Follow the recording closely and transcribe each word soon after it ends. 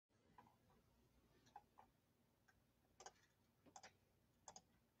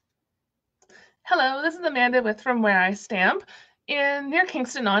Hello, this is Amanda with From Where I Stamp near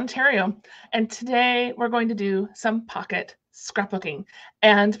Kingston, Ontario. And today we're going to do some pocket scrapbooking.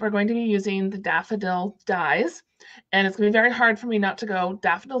 And we're going to be using the Daffodil Dies. And it's going to be very hard for me not to go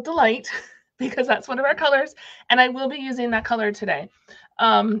Daffodil Delight because that's one of our colors. And I will be using that color today,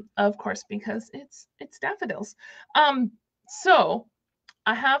 of course, because it's daffodils. So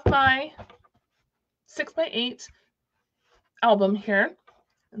I have my 6x8 album here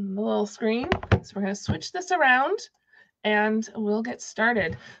in the little screen. So we're going to switch this around and we'll get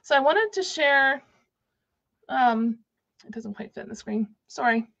started. So I wanted to share, it doesn't quite fit in the screen,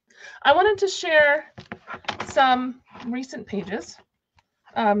 sorry. I wanted to share some recent pages.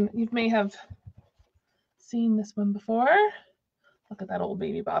 You may have seen this one before. Look at that old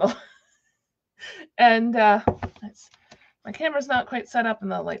baby bottle. And my camera's not quite set up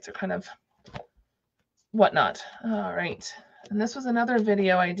and the lights are kind of whatnot. All right. And this was another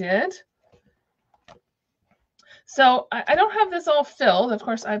video I did. So I don't have this all filled. Of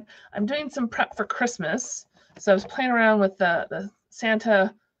course, I'm doing some prep for Christmas. So I was playing around with the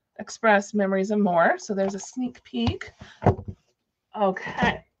Santa Express Memories and More. So there's a sneak peek.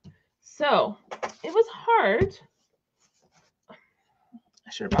 Okay. So it was hard.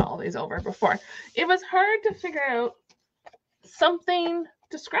 I should have brought all these over before. It was hard to figure out something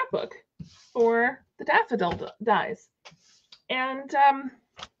to scrapbook for the Daffodil Dies. And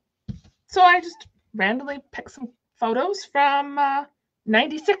so I just randomly picked some photos from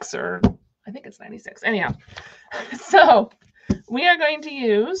 96, or I think it's 96. Anyhow, so we are going to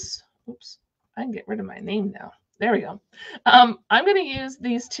use, oops, I can get rid of my name now. There we go. I'm going to use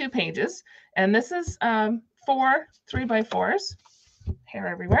these two pages, and this is 4 3x4s, hair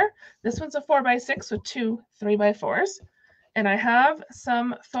everywhere. This one's a 4x6 with 2 3x4s, and I have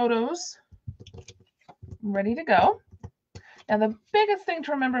some photos ready to go. Now, the biggest thing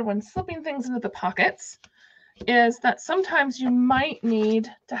to remember when slipping things into the pockets is that sometimes you might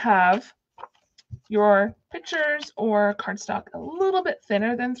need to have your pictures or cardstock a little bit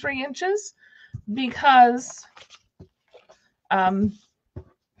thinner than 3 inches because the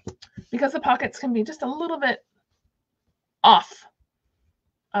pockets can be just a little bit off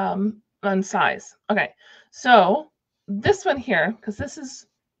on size. Okay, so this one here, because this is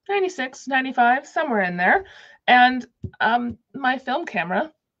 96, 95, somewhere in there. And my film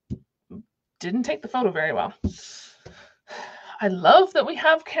camera didn't take the photo very well. I love that we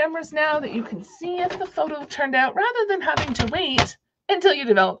have cameras now that you can see if the photo turned out rather than having to wait until you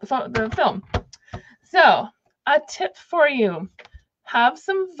develop the film. So a tip for you, have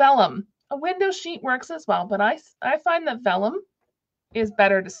some vellum. A window sheet works as well, but I find that vellum is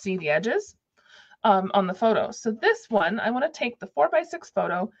better to see the edges on the photo. So this one, I want to take the 4x6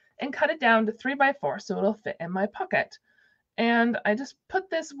 photo and cut it down to 3x4 so it'll fit in my pocket. And I just put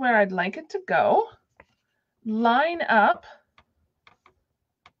this where I'd like it to go, line up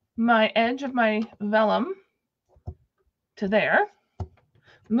my edge of my vellum to there,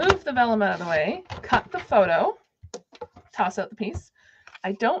 move the vellum out of the way, cut the photo, toss out the piece.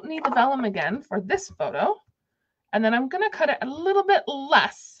 I don't need the vellum again for this photo. And then I'm going to cut it a little bit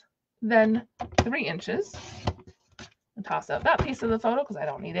less than 3 inches. And toss out that piece of the photo because I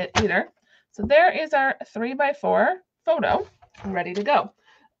don't need it either. So there is our 3x4 photo ready to go.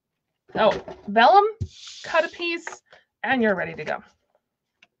 So vellum, cut a piece, and you're ready to go.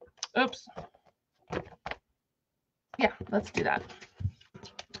 Oops. Yeah, let's do that.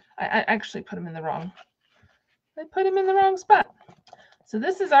 I actually put him in the wrong. I put him in the wrong spot. So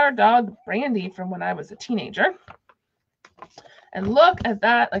this is our dog Brandy from when I was a teenager. And look at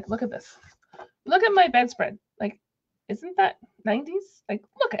that. Like, look at this. Look at my bedspread. Like, isn't that 90s? Like,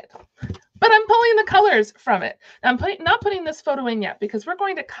 look at it. But I'm pulling the colors from it. Now, I'm not putting this photo in yet because we're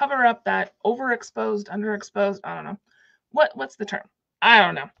going to cover up that overexposed, underexposed. I don't know. What's the term? I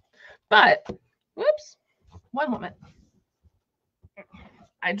don't know. But, whoops, one moment.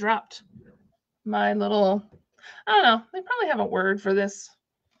 I dropped my little, I don't know. They probably have a word for this.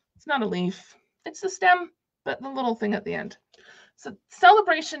 It's not a leaf. It's the stem, but the little thing at the end. So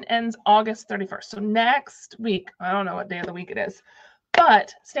Sale-A-Bration ends August 31st. So next week, I don't know what day of the week it is,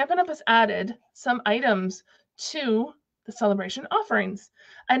 but Stampin' Up has added some items to the Sale-A-Bration offerings.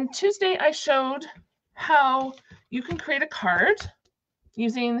 And Tuesday I showed how you can create a card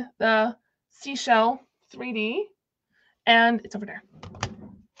using the Seashell 3D, and it's over there.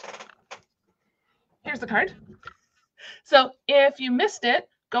 Here's the card. So if you missed it,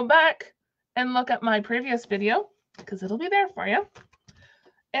 go back and look at my previous video because it'll be there for you.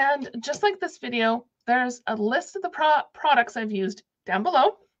 And just like this video, there's a list of the products I've used down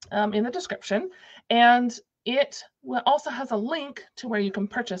below in the description. And it also has a link to where you can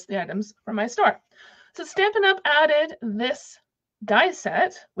purchase the items from my store. So Stampin' Up! Added this die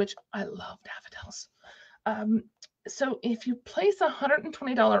set, which I love daffodils. So if you place a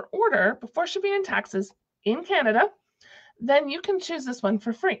 $120 order before shipping and taxes in Canada, then you can choose this one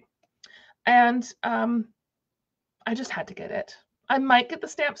for free. And I just had to get it. I might get the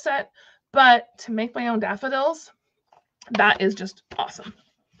stamp set, but to make my own daffodils, that is just awesome.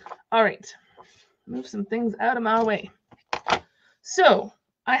 All right, move some things out of my way. So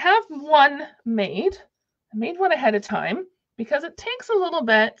I have one made. I made one ahead of time because it takes a little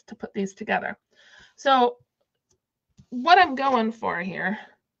bit to put these together. So what I'm going for here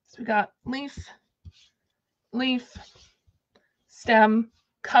is we got leaf, leaf, stem,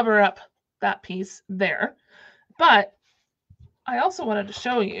 cover up that piece there. But I also wanted to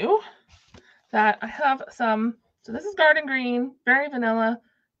show you that I have some, so this is Garden Green, Very Vanilla,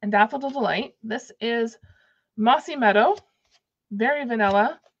 and Daffodil Delight. This is Mossy Meadow, Very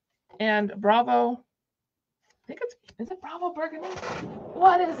Vanilla, and Bravo, I think is it Bravo Burgundy?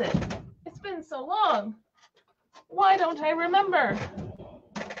 What is it? It's been so long. Why don't I remember?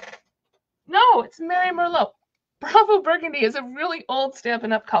 No, it's Merry Merlot. Bravo Burgundy is a really old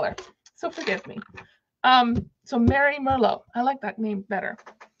Stampin' Up! Color, so forgive me. So Merry Merlot. I like that name better.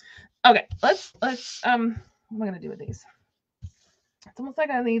 Okay, let's what am I gonna do with these? It's almost like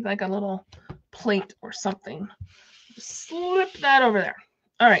I need like a little plate or something. Just slip that over there.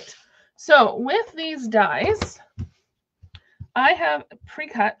 All right. So with these dies, I have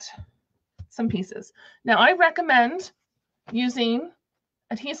pre-cut some pieces. Now I recommend using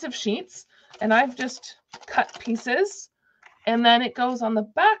adhesive sheets, and I've just cut pieces, and then it goes on the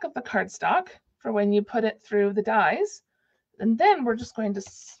back of the cardstock for when you put it through the dies. And then we're just going to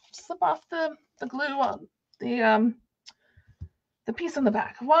slip off the glue on the piece on the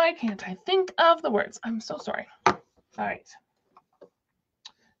back. Why can't I think of the words? I'm so sorry. All right.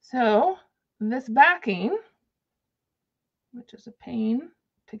 So this backing, which is a pain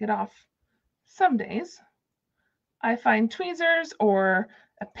to get off some days, I find tweezers or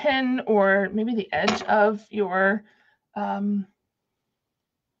a pen or maybe the edge of your, I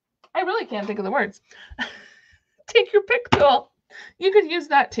really can't think of the words. Take your pick tool. You could use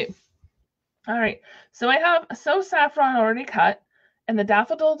that too. All right, so I have Saffron already cut and the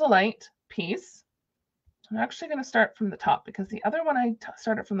Daffodil Delight piece. I'm actually going to start from the top because the other one I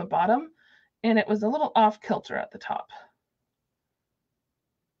started from the bottom and it was a little off kilter at the top.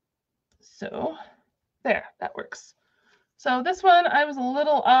 So there, that works. So this one I was a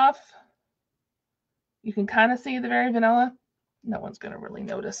little off. You can kind of see the Very Vanilla. No one's going to really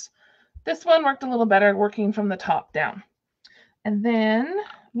notice. This one worked a little better working from the top down. And then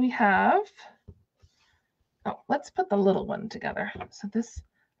we have, oh, let's put the little one together. So this,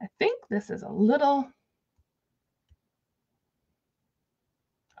 I think this is a little,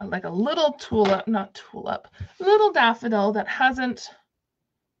 like a little tulip, not tulip, little daffodil that hasn't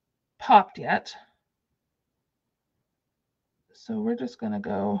popped yet. So we're just going to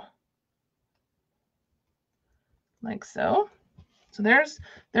go like so. So there's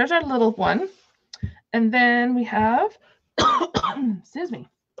our little one. And then we have, excuse me,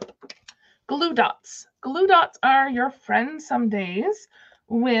 glue dots. Glue dots are your friend some days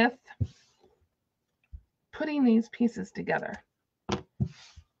with putting these pieces together.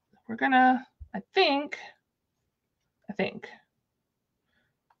 We're gonna, I think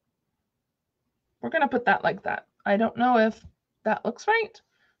we're gonna put that like that. I don't know if that looks right,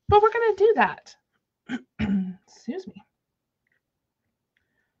 but we're gonna do that. Excuse me.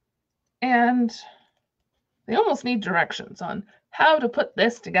 And they almost need directions on how to put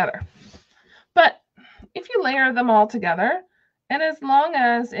this together. But if you layer them all together, and as long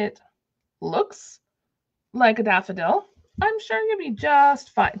as it looks like a daffodil, I'm sure you'll be just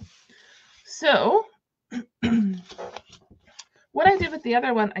fine. So what I did with the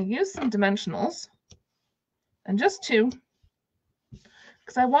other one, I used some dimensionals, and just two,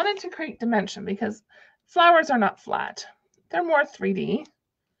 because I wanted to create dimension, because flowers are not flat. They're more 3D.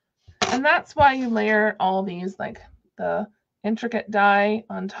 And that's why you layer all these, like the intricate die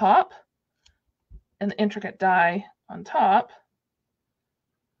on top and the intricate die on top.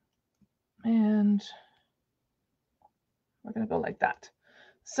 And we're going to go like that.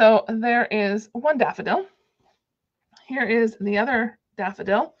 So there is one daffodil. Here is the other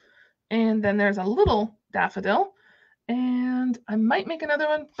daffodil. And then there's a little daffodil. And I might make another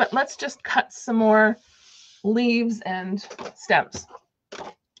one, but let's just cut some more leaves and stems.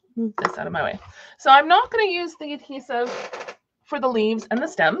 Move this out of my way. So I'm not going to use the adhesive for the leaves and the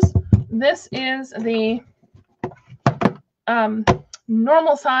stems. This is the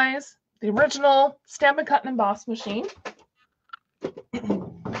normal size the original Stampin' Cut and Emboss machine.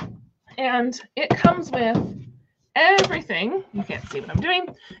 And it comes with everything, you can't see what I'm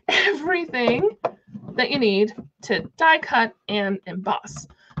doing, everything that you need to die cut and emboss.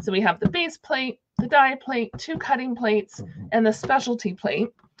 So we have the base plate, the die plate, 2 cutting plates, and the specialty plate.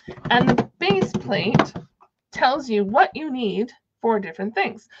 And the base plate tells you what you need for different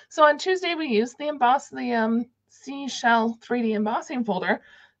things. So on Tuesday we used the Emboss, the Seashell 3D embossing folder.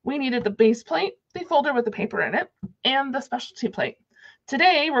 We needed the base plate, the folder with the paper in it, and the specialty plate.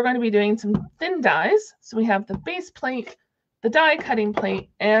 Today we're going to be doing some thin dies. So we have the base plate, the die cutting plate,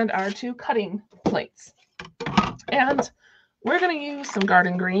 and our 2 cutting plates. And we're going to use some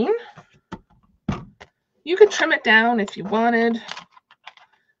garden green. You could trim it down if you wanted,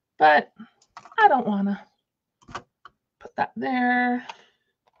 but I don't want to put that there.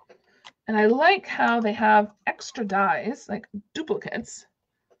 And I like how they have extra dies, like duplicates,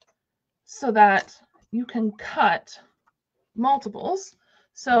 so that you can cut multiples.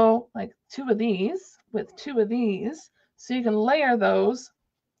 So like 2 of these with 2 of these, so you can layer those.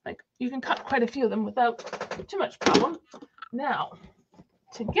 Like you can cut quite a few of them without too much problem. Now,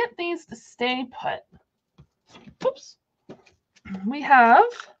 to get these to stay put, oops, we have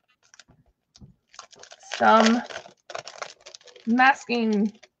some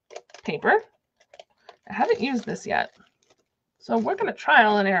masking paper. I haven't used this yet, so we're going to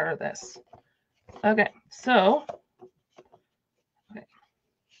trial and error this. Okay, so, okay.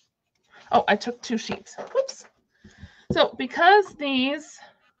 Oh, I took 2 sheets. Whoops. So because these,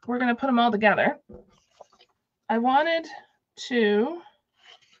 we're going to put them all together, I wanted to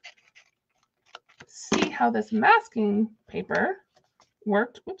see how this masking paper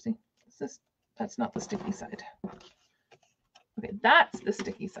worked. Whoopsie. That's not the sticky side. Okay, that's the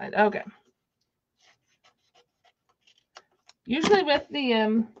sticky side. Okay. Usually with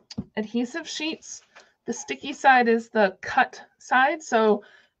the adhesive sheets, the sticky side is the cut side. So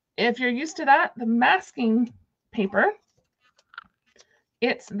if you're used to that, the masking paper,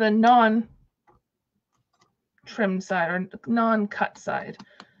 it's the non-trimmed side or non-cut side.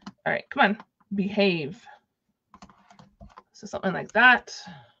 All right, come on, behave. So something like that.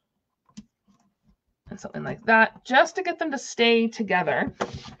 And something like that, just to get them to stay together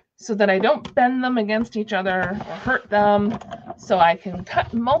so that I don't bend them against each other or hurt them, so I can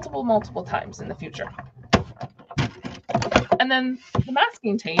cut multiple times in the future. And then the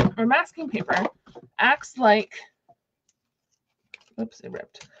masking tape or masking paper acts like, oops, it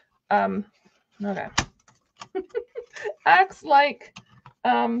ripped. Okay. Acts like,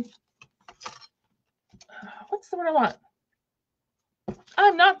 what's the word I want?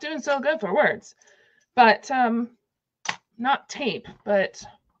 I'm not doing so good for words. But not tape, but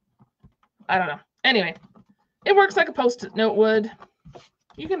I don't know. Anyway, it works like a Post-it note would.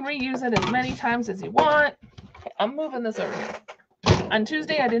 You can reuse it as many times as you want. Okay, I'm moving this over here. On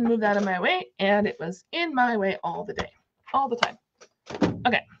Tuesday, I didn't move that in my way, and it was in my way all the time.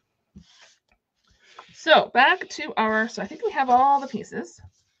 Okay. So back to our, so I think we have all the pieces.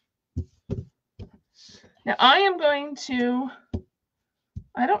 Now I am going to,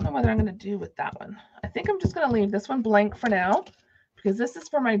 I don't know what I'm going to do with that one. I think I'm just going to leave this one blank for now because this is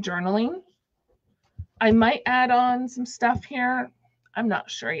for my journaling. I might add on some stuff here. I'm not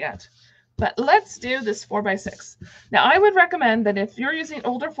sure yet, but let's do this 4x6. Now I would recommend that if you're using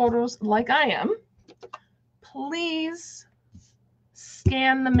older photos like I am, please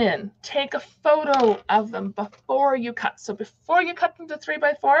scan them in. Take a photo of them before you cut. So before you cut them to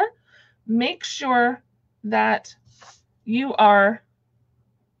 3x4, make sure that you are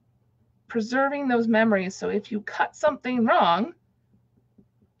preserving those memories. So if you cut something wrong,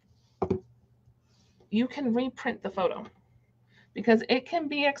 you can reprint the photo, because it can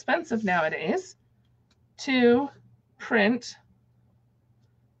be expensive nowadays to print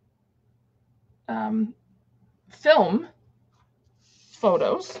film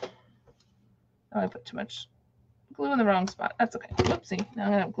photos. Oh, I put too much glue in the wrong spot. That's okay. Whoopsie. Now I'm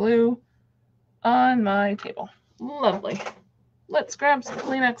going to have glue on my table. Lovely. Let's grab some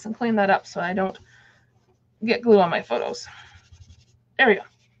Kleenex and clean that up so I don't get glue on my photos. There we go.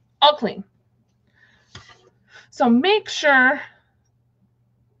 All clean. So make sure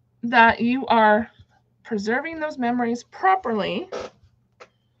that you are preserving those memories properly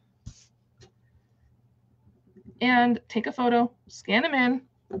and take a photo, scan them in.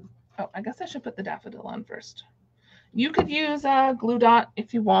 Oh, I guess I should put the daffodil on first. You could use a glue dot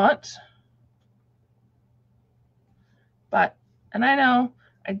if you want, but, and I know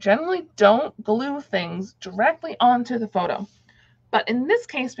I generally don't glue things directly onto the photo, but in this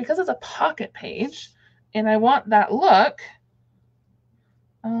case, because it's a pocket page and I want that look,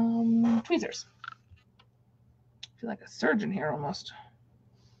 I'm tweezers. I feel like a surgeon here almost.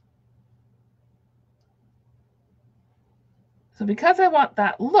 So because I want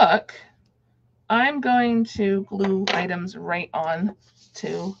that look, I'm going to glue items right on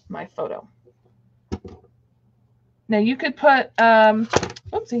to my photo. Now you could put,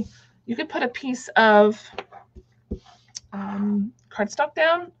 oopsie, you could put a piece of cardstock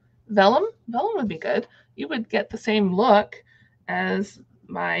down, vellum. Vellum would be good. You would get the same look as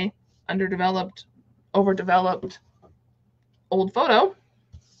my underdeveloped, overdeveloped old photo.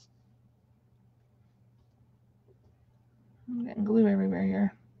 I'm getting glue everywhere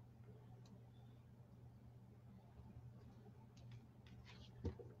here.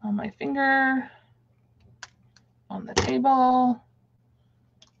 On my finger, on the table.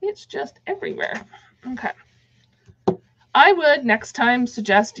 It's just everywhere. Okay. I would next time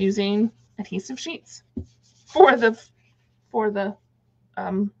suggest using adhesive sheets for the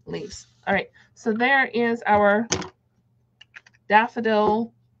leaves. All right. So there is our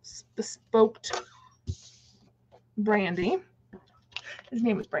daffodil bespoked brandy. His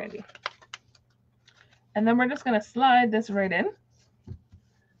name is Brandy. And then we're just going to slide this right in.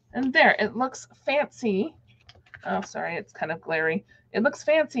 And there, it looks fancy. Oh, sorry, it's kind of glary. It looks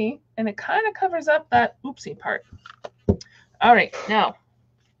fancy, and it kind of covers up that oopsie part. All right, now,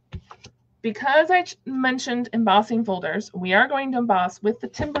 because I mentioned embossing folders, we are going to emboss with the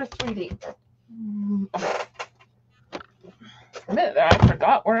Timber 3D. Okay. For a minute there, I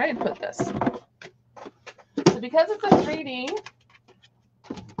forgot where I had put this. So because it's a 3D,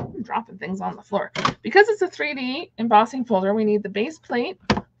 I'm dropping things on the floor. Because it's a 3D embossing folder, we need the base plate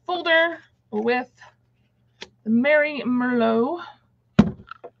folder with the Merry Merlot,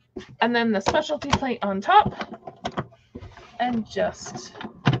 and then the specialty plate on top, and just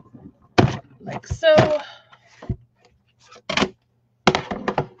like so.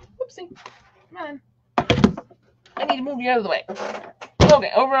 Whoopsie, come on. I need to move you out of the way.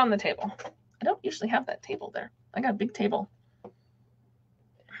 Okay, over on the table. I don't usually have that table there. I got a big table.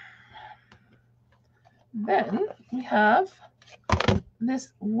 Then we have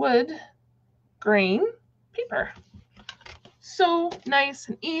this wood grain paper. So nice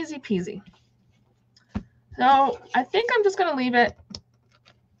and easy peasy. So I think I'm just going to leave it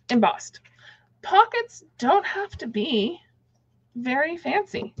embossed. Pockets don't have to be very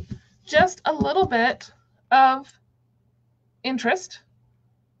fancy. Just a little bit of interest.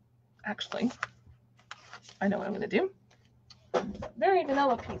 Actually, I know what I'm going to do. Very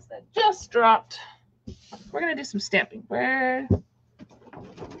vanilla piece that just dropped. We're going to do some stamping. Okay,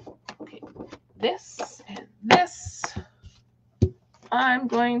 this and this. I'm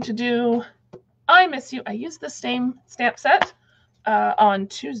going to do I Miss You. I used the same stamp set on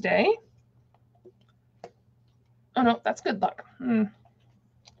Tuesday. Oh no, that's Good Luck.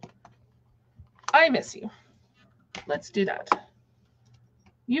 I Miss You. Let's do that.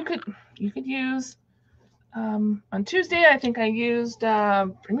 You could use on Tuesday, I think I used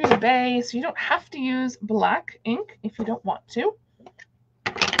Bermuda Bay, so you don't have to use black ink if you don't want to.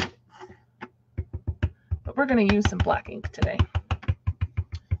 But we're going to use some black ink today.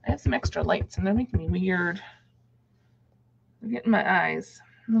 I have some extra lights and they're making me weird. They're getting my eyes.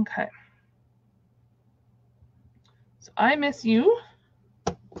 Okay. So I Miss You.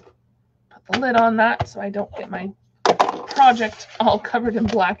 Put the lid on that so I don't get my project all covered in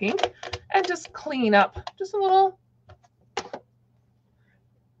black ink. And just clean up. Just a little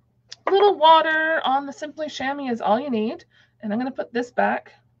water on the Simply Shammy is all you need. And I'm going to put this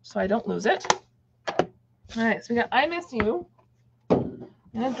back so I don't lose it. All right, so we got I Miss You. I'm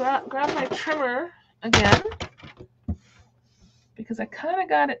going to grab my trimmer again because I kind of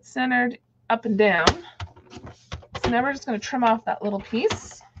got it centered up and down. So now we're just going to trim off that little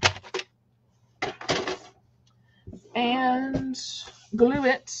piece and glue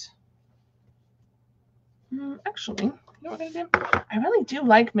it. Actually, you know what I'm going to do? I really do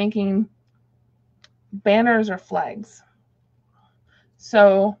like making banners or flags.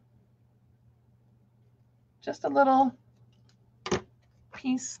 So just a little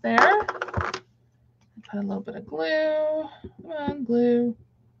piece there. Put a little bit of glue. Come on, glue.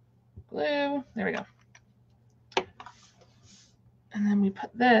 Glue. There we go. And then we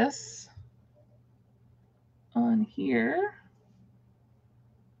put this on here.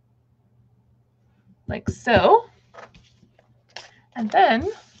 Like so. And then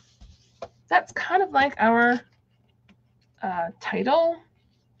that's kind of like our title.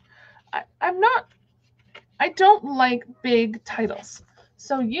 I don't like big titles.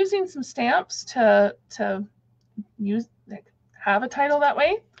 So using some stamps to use, like, have a title that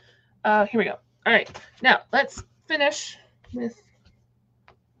way. Here we go. All right, now let's finish with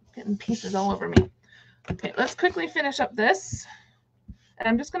Getting pieces all over me. Okay, let's quickly finish up this. And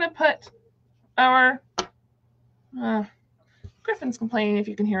I'm just going to put our Griffin's complaining if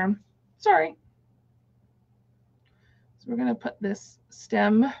you can hear him. Sorry. So we're going to put this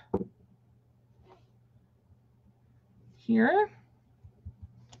stem here.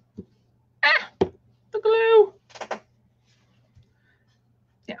 Ah, the glue.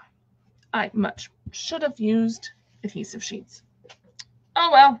 Yeah, I much should have used adhesive sheets. Oh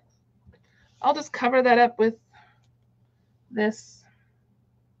well, I'll just cover that up with this.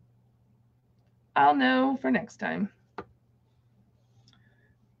 I'll know for next time.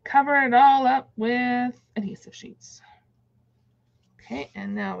 Cover it all up with adhesive sheets. Okay,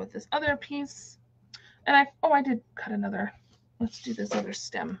 and now with this other piece, and I did cut another. Let's do this other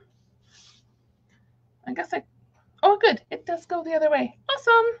stem. I guess oh good, it does go the other way.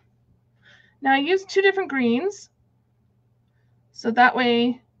 Awesome. Now I used 2 different greens, so that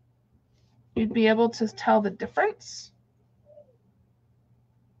way you'd be able to tell the difference.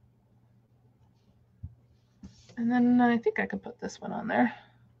 And then I think I could put this one on there.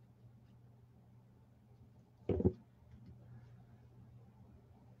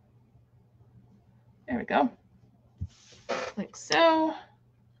 There we go. Like so.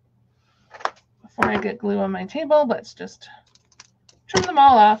 Before I get glue on my table, let's just trim them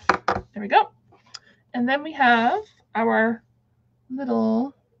all off. There we go. And then we have our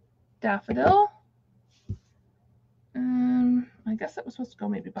little daffodil. I guess that was supposed to go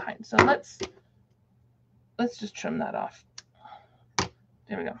maybe behind. So let's just trim that off.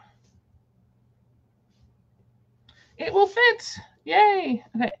 There we go. It will fit. Yay.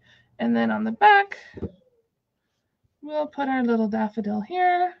 Okay. And then on the back, we'll put our little daffodil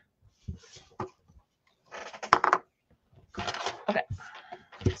here. Okay.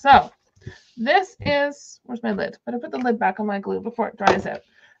 So this is, where's my lid? Better put the lid back on my glue before it dries out.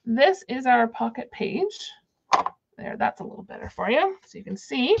 This is our pocket page. There, that's a little better for you. So you can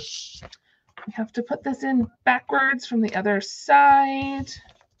see we have to put this in backwards from the other side.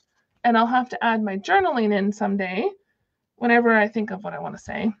 And I'll have to add my journaling in someday whenever I think of what I want to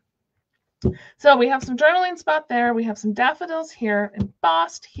say. So we have some journaling spot there. We have some daffodils here,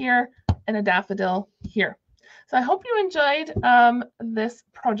 embossed here, and a daffodil here. So I hope you enjoyed this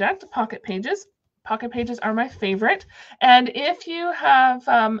project, Pocket Pages. Pocket Pages are my favorite. And if you have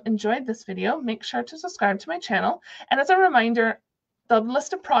enjoyed this video, make sure to subscribe to my channel. And as a reminder, the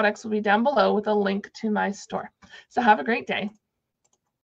list of products will be down below with a link to my store. So have a great day.